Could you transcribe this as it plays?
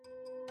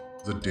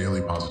the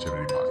Daily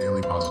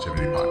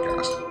Positivity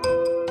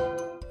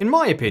Podcast. In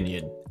my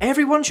opinion,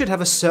 everyone should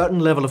have a certain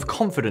level of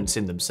confidence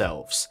in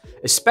themselves,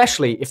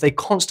 especially if they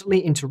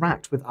constantly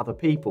interact with other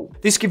people.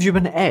 This gives you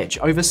an edge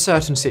over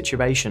certain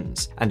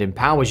situations and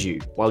empowers you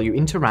while you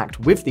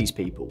interact with these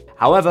people.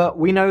 However,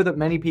 we know that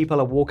many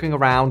people are walking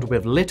around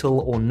with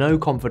little or no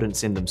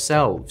confidence in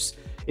themselves.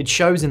 It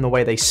shows in the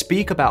way they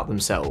speak about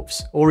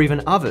themselves, or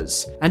even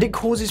others, and it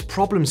causes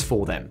problems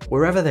for them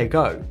wherever they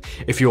go.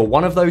 If you're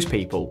one of those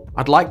people,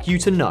 I'd like you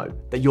to know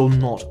that you're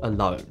not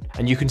alone,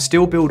 and you can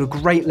still build a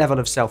great level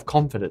of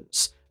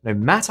self-confidence, no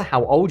matter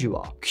how old you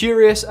are.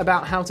 Curious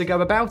about how to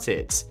go about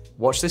it?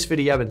 Watch this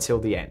video until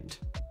the end.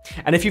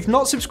 And if you've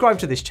not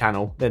subscribed to this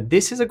channel, then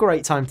this is a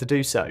great time to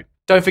do so.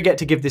 Don't forget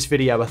to give this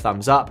video a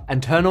thumbs up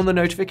and turn on the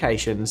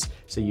notifications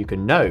so you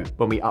can know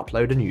when we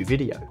upload a new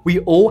video. We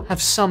all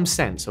have some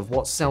sense of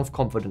what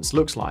self-confidence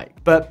looks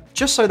like, but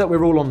just so that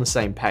we're all on the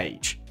same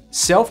page,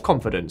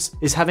 self-confidence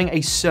is having a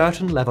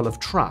certain level of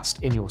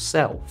trust in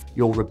yourself,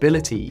 your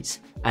abilities,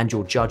 and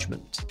your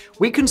judgment.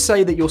 We can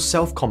say that you're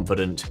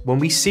self-confident when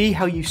we see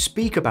how you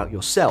speak about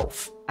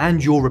yourself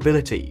and your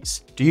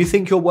abilities. Do you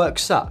think your work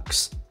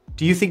sucks?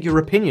 Do you think your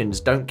opinions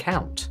don't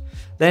count?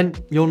 Then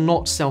you're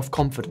not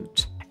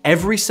self-confident.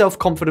 Every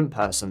self-confident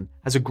person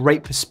has a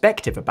great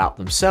perspective about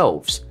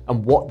themselves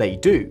and what they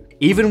do.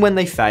 Even when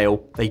they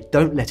fail, they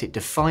don't let it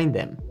define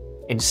them.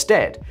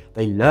 Instead,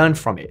 they learn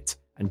from it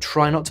and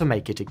try not to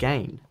make it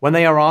again. When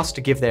they are asked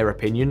to give their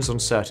opinions on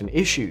certain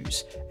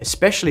issues,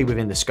 especially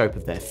within the scope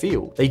of their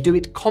field, they do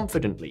it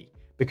confidently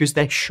because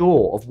they're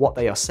sure of what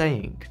they are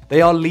saying.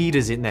 They are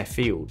leaders in their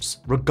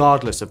fields,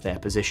 regardless of their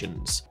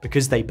positions,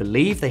 because they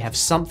believe they have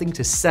something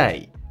to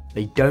say.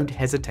 They don't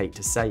hesitate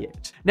to say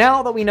it.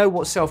 Now that we know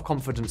what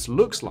self-confidence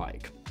looks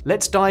like,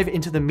 let's dive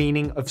into the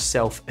meaning of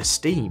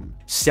self-esteem.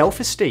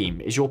 Self-esteem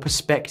is your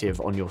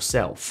perspective on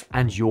yourself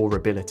and your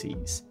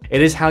abilities.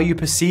 It is how you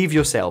perceive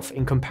yourself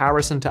in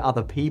comparison to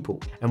other people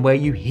and where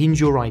you hinge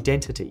your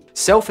identity.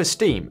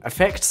 Self-esteem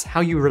affects how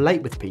you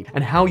relate with people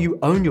and how you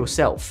own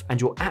yourself and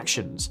your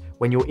actions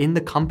when you're in the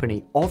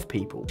company of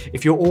people.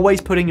 If you're always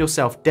putting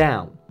yourself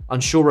down,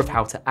 unsure of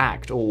how to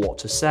act or what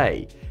to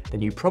say, then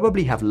you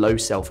probably have low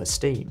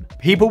self-esteem.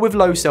 People with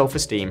low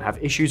self-esteem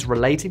have issues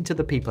relating to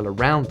the people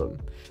around them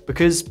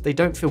because they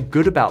don't feel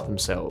good about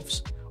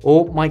themselves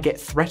or might get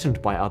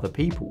threatened by other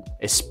people,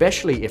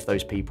 especially if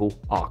those people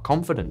are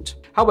confident.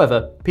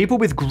 However, people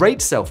with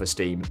great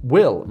self-esteem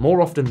will, more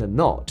often than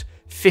not,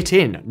 fit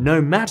in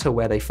no matter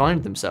where they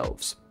find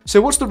themselves. So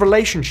what's the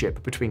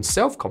relationship between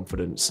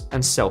self-confidence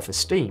and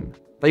self-esteem?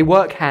 They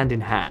work hand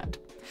in hand.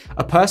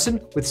 A person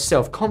with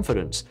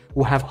self-confidence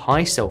will have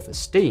high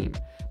self-esteem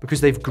because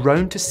they've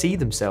grown to see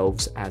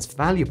themselves as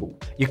valuable.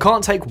 You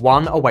can't take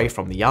one away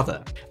from the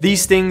other.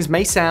 These things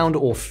may sound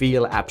or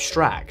feel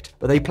abstract,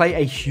 but they play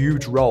a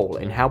huge role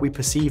in how we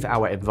perceive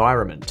our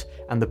environment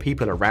and the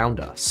people around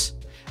us.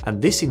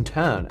 And this in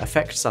turn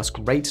affects us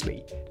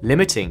greatly,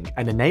 limiting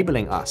and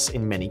enabling us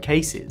in many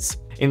cases.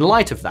 In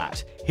light of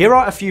that, here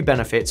are a few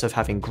benefits of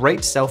having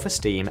great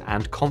self-esteem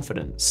and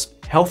confidence.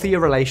 Healthier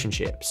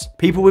relationships.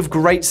 People with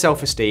great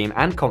self-esteem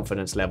and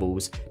confidence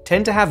levels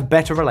tend to have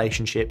better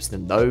relationships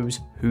than those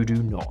who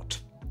do not.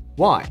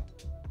 Why?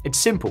 It's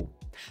simple.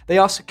 They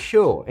are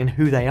secure in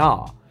who they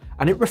are,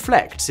 and it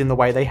reflects in the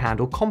way they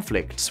handle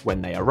conflicts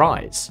when they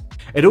arise.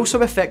 It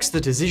also affects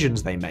the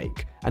decisions they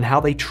make and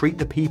how they treat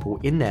the people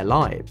in their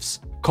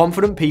lives.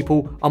 Confident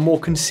people are more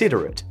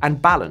considerate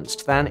and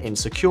balanced than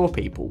insecure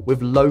people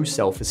with low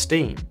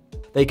self-esteem.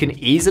 They can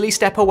easily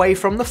step away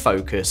from the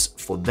focus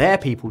for their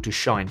people to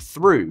shine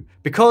through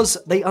because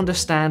they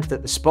understand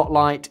that the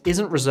spotlight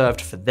isn't reserved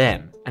for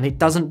them and it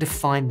doesn't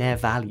define their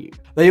value.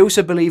 They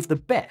also believe the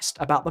best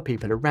about the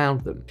people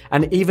around them,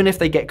 and even if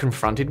they get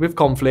confronted with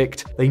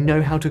conflict, they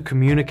know how to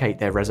communicate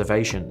their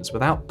reservations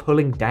without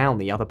pulling down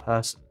the other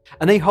person.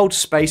 And they hold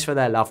space for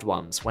their loved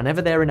ones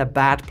whenever they're in a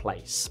bad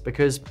place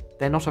because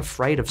they're not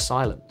afraid of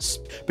silence.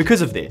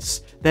 Because of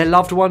this, their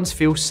loved ones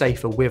feel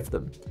safer with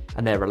them,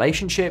 and their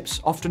relationships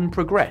often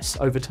progress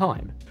over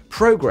time.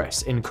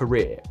 Progress in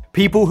career.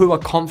 People who are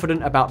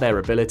confident about their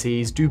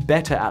abilities do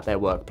better at their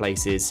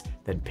workplaces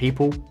than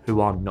people who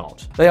are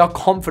not. They are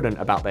confident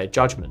about their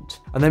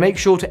judgment, and they make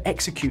sure to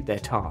execute their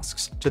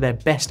tasks to their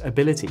best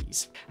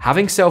abilities.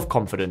 Having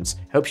self-confidence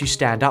helps you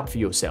stand up for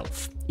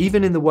yourself,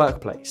 even in the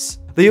workplace.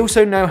 They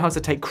also know how to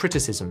take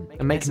criticism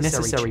and make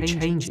necessary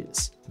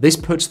changes. This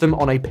puts them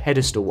on a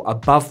pedestal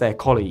above their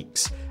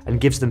colleagues and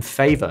gives them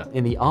favor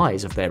in the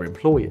eyes of their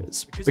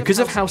employers. Because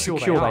of how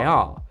secure they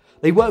are,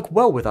 they work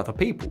well with other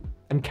people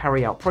and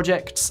carry out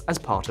projects as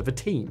part of a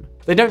team.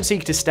 They don't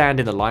seek to stand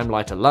in the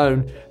limelight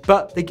alone,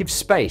 but they give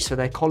space for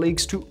their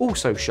colleagues to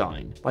also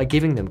shine by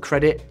giving them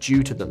credit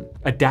due to them.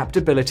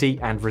 Adaptability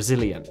and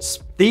resilience.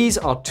 These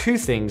are two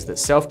things that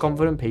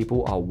self-confident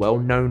people are well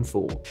known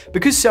for.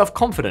 Because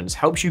self-confidence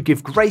helps you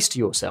give grace to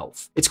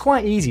yourself, it's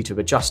quite easy to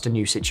adjust to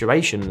new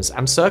situations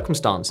and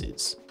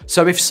circumstances.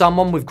 So if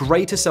someone with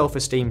greater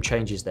self-esteem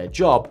changes their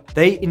job,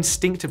 they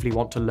instinctively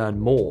want to learn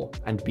more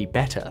and be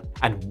better.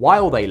 And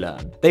while they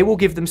learn, they will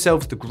give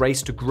themselves the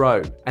grace to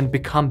grow and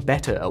become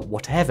better at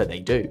whatever they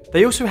do.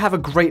 They also have a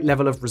great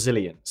level of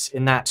resilience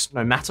in that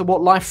no matter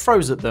what life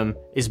throws at them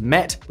is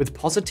met with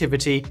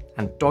positivity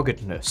and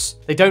doggedness.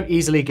 They don't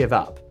easily give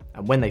up,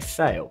 and when they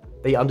fail,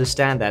 they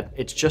understand that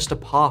it's just a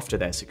path to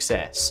their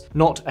success,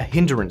 not a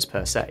hindrance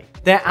per se.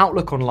 Their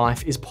outlook on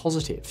life is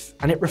positive,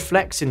 and it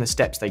reflects in the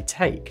steps they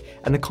take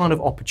and the kind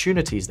of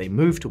opportunities they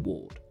move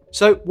toward.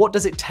 So what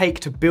does it take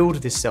to build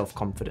this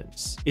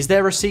self-confidence? Is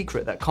there a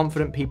secret that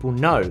confident people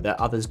know that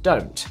others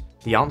don't?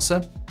 The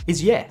answer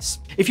is yes.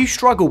 If you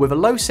struggle with a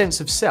low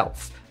sense of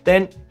self,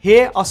 then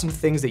here are some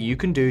things that you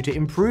can do to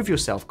improve your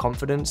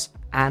self-confidence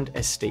and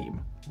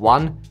esteem.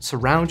 1.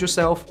 Surround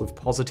yourself with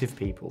positive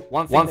people.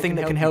 One thing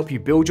that can help you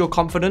build your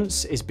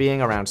confidence is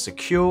being around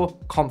secure,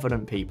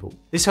 confident people.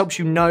 This helps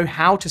you know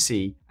how to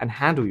see and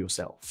handle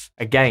yourself.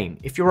 Again,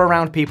 if you're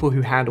around people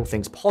who handle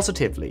things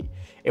positively,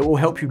 it will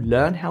help you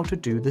learn how to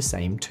do the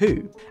same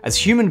too. As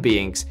human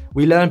beings,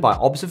 we learn by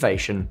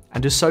observation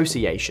and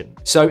association.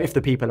 So if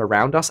the people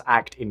around us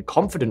act in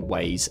confident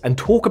ways and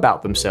talk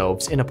about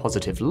themselves in a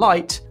positive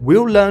light,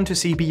 we'll learn to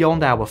see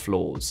beyond our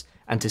flaws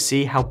and to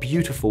see how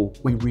beautiful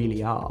we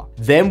really are.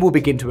 Then we'll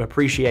begin to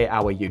appreciate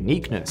our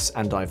uniqueness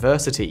and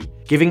diversity,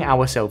 giving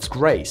ourselves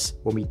grace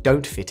when we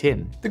don't fit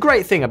in. The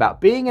great thing about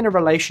being in a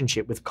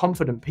relationship with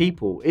confident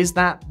people is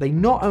that they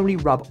not only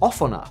rub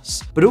off on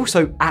us, but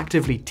also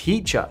actively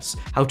teach us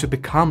how to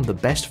become the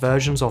best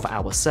versions of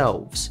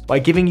ourselves. By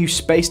giving you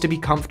space to be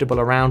comfortable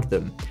around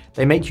them,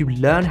 they make you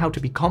learn how to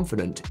be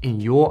confident in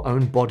your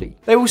own body.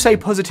 They will say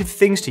positive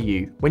things to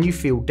you when you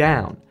feel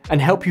down and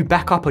help you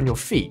back up on your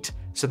feet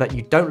so that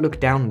you don't look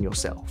down on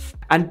yourself.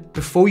 And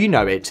before you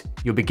know it,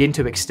 you'll begin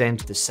to extend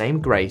the same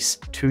grace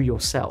to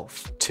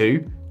yourself.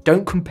 2.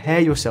 Don't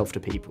compare yourself to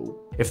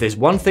people. If there's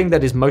one thing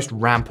that is most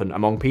rampant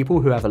among people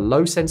who have a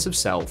low sense of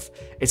self,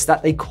 it's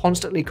that they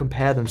constantly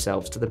compare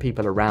themselves to the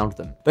people around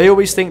them. They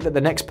always think that the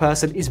next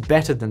person is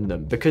better than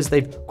them because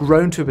they've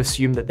grown to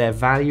assume that their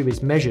value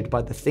is measured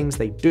by the things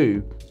they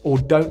do or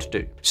don't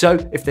do. So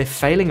if they're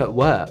failing at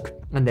work,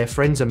 and their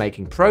friends are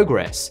making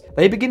progress,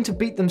 they begin to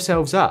beat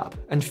themselves up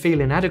and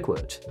feel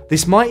inadequate.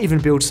 This might even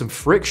build some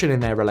friction in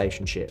their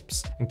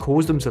relationships and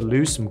cause them to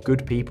lose some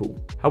good people.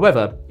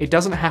 However, it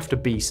doesn't have to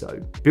be so.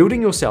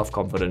 Building your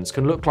self-confidence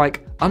can look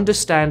like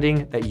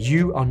understanding that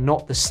you are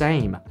not the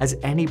same as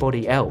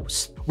anybody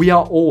else. We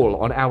are all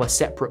on our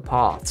separate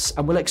paths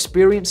and will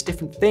experience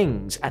different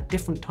things at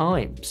different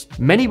times.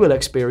 Many will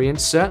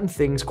experience certain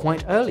things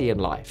quite early in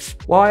life,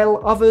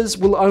 while others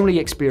will only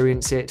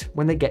experience it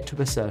when they get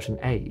to a certain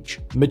age.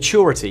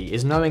 Maturity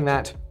is knowing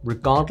that,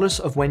 regardless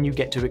of when you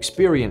get to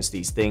experience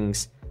these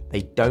things,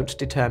 they don't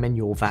determine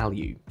your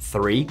value.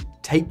 3.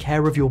 Take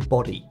care of your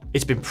body.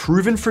 It's been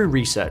proven through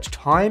research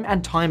time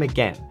and time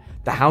again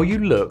that how you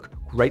look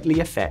greatly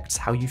affects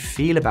how you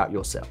feel about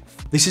yourself.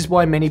 This is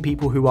why many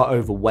people who are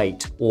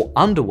overweight or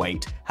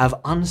underweight have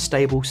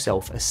unstable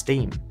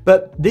self-esteem.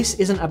 But this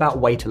isn't about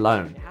weight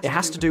alone. It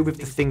has to do with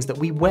the things that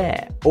we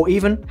wear, or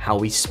even how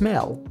we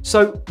smell.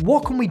 So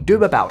what can we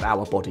do about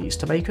our bodies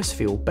to make us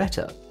feel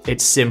better?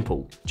 It's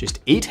simple.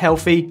 Just eat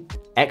healthy,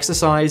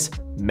 exercise,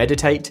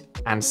 meditate,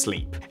 and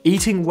sleep.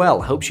 Eating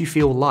well helps you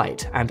feel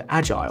light and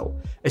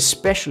agile,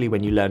 especially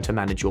when you learn to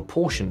manage your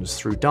portions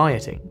through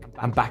dieting.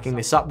 And backing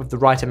this up with the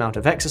right amount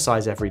of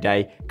exercise every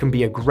day can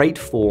be a great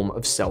form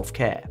of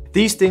self-care.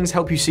 These things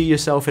help you see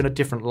yourself in a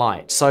different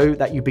light so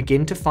that you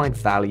begin to find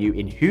value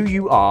in who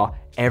you are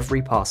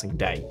every passing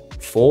day.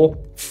 4.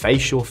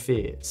 Face your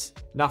fears.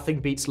 Nothing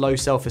beats low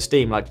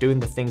self-esteem like doing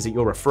the things that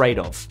you're afraid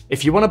of.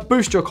 If you want to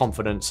boost your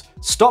confidence,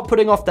 stop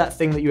putting off that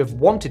thing that you have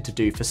wanted to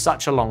do for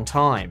such a long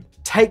time.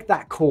 Take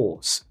that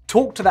course.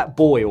 Talk to that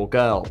boy or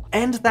girl.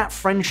 End that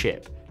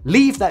friendship.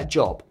 Leave that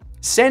job.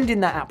 Send in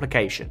that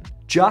application.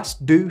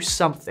 Just do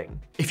something.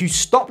 If you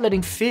stop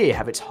letting fear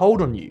have its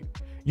hold on you,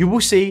 you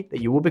will see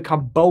that you will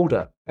become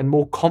bolder and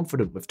more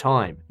confident with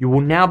time. You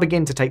will now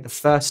begin to take the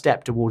first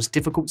step towards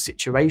difficult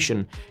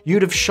situation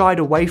you'd have shied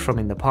away from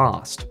in the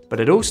past. But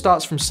it all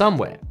starts from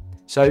somewhere.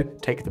 So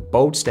take the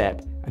bold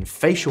step and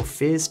face your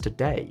fears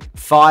today.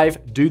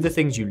 5. Do the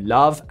things you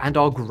love and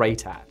are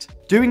great at.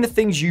 Doing the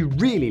things you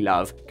really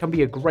love can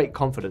be a great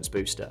confidence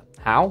booster.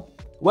 How?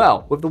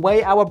 Well, with the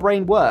way our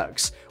brain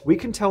works, we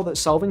can tell that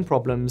solving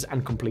problems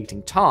and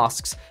completing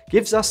tasks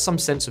gives us some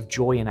sense of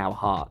joy in our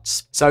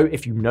hearts. So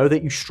if you know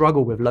that you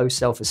struggle with low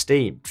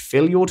self-esteem,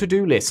 fill your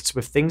to-do lists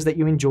with things that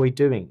you enjoy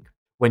doing.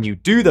 When you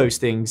do those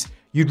things,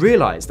 you'd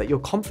realize that your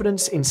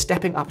confidence in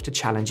stepping up to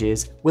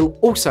challenges will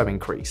also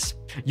increase.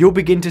 You'll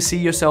begin to see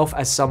yourself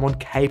as someone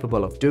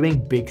capable of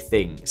doing big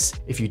things.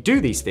 If you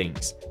do these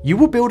things, you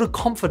will build a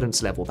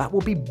confidence level that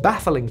will be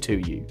baffling to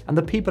you and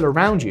the people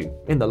around you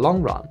in the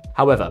long run.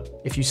 However,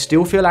 if you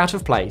still feel out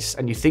of place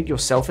and you think your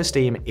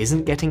self-esteem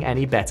isn't getting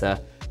any better,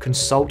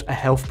 consult a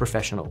health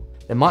professional.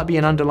 There might be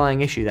an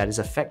underlying issue that is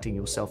affecting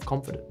your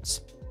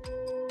self-confidence.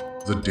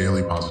 The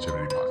Daily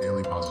Positivity Podcast.